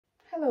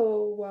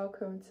Hello,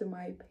 welcome to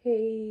my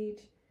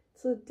page.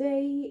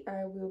 Today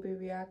I will be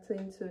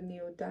reacting to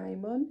Neil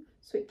Diamond,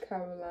 Sweet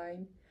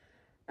Caroline.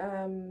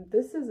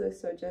 This is a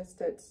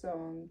suggested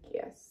song.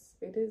 Yes,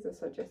 it is a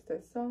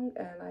suggested song,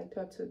 and I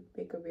thought to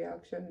make a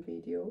reaction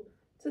video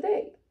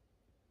today.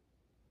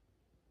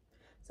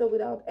 So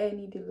without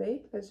any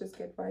delay, let's just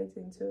get right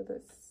into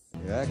this.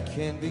 I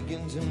can't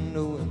begin to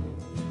know it,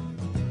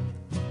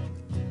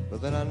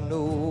 but then I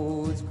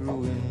know it's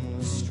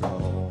growing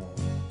strong.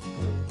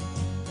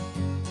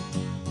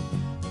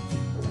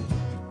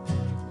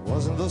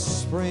 Wasn't the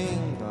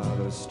spring out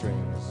of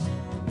strings?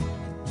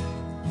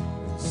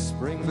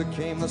 Spring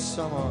became the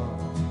summer.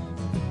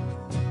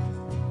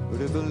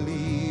 Would have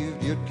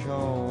believed you'd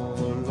come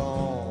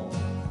along.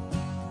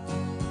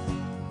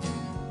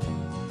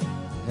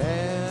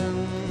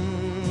 Hands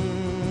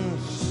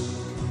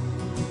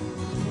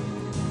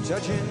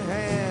touching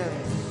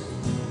hands,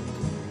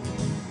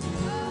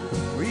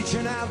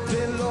 reaching out,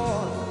 dear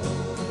Lord,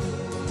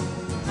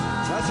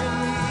 touching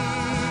me,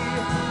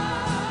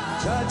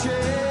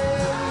 touching.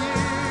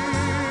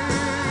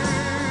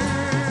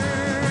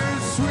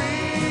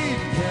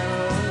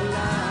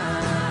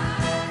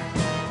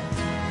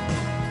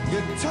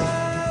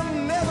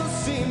 Time never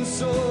seemed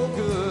so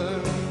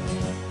good.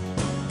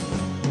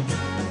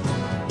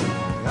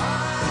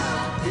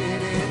 I've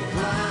been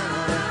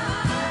inclined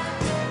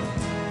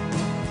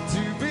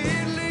to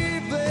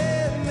believe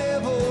there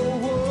never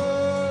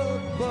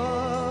would,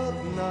 but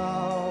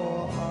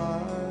now I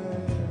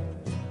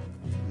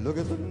look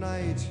at the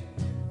night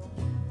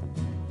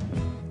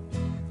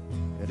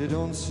and it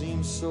don't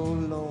seem so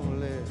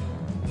lonely.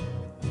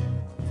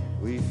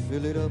 We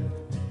fill it up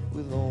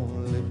with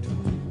only two.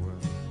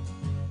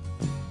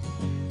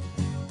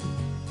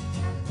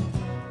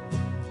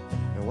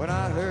 When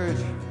I hurt,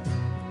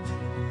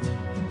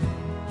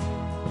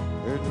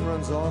 it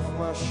runs off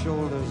my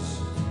shoulders.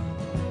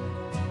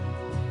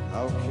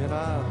 How can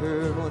I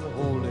hurt when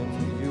holding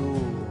you?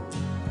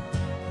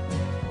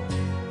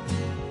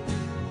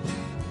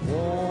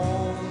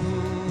 Warm,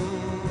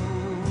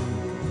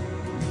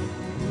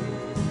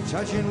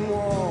 touching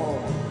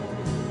warm,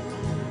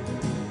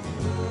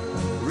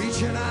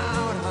 reaching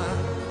out,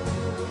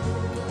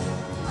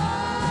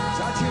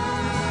 touching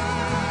me,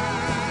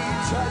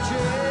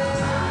 touching.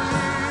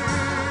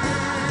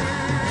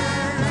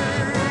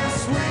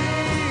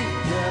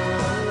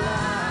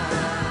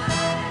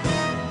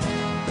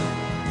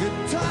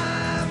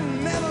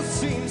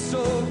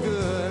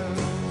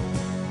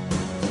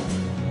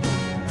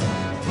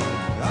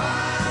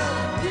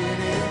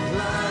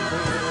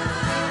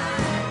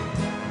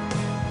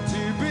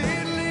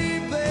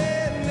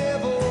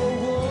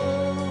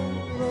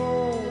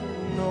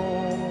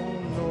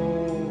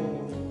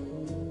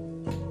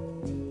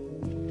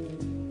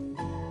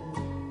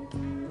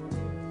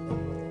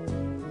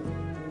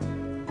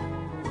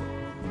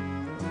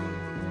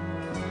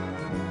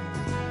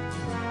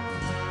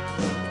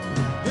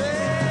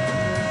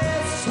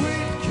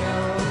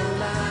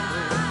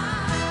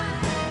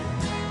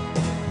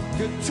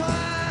 Good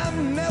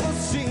time never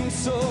seemed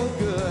so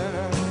good.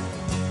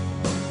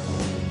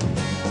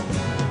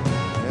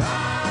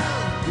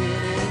 I've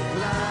been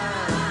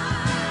inclined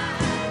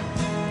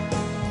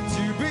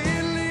to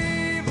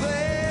believe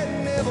there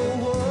never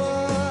would.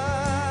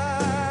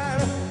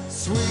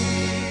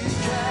 Sweet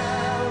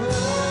Caroline.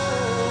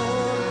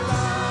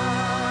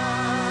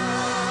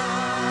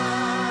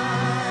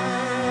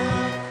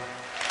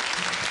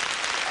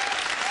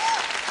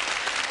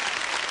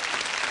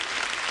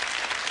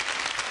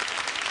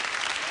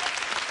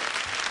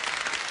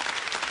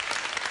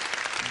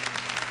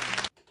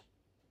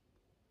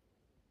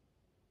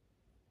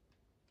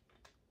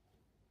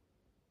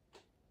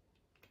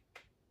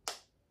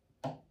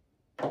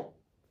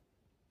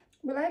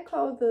 Will I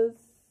call this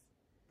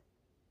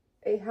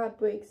a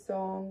heartbreak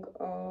song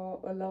or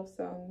a love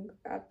song?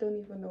 I don't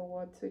even know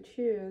what to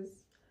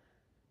choose,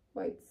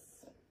 but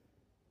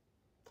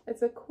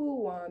it's a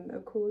cool one,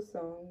 a cool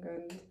song,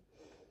 and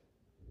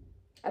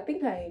I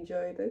think I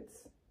enjoyed it.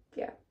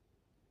 Yeah,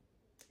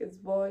 his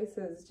voice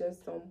is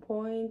just on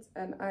point,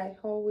 and I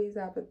always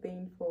have a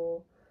thing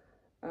for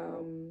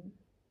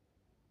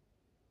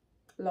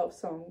love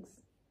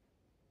songs.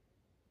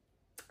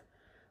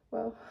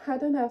 Well, I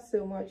don't have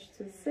so much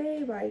to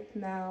say right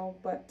now,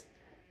 but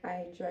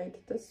I enjoyed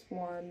this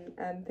one,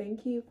 and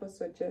thank you for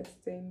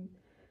suggesting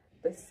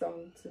this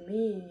song to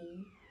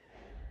me.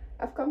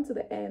 I've come to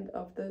the end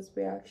of this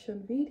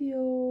reaction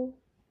video.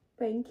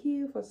 Thank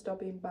you for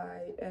stopping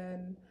by,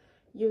 and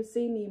you'll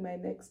see me in my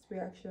next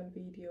reaction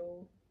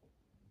video.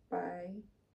 Bye.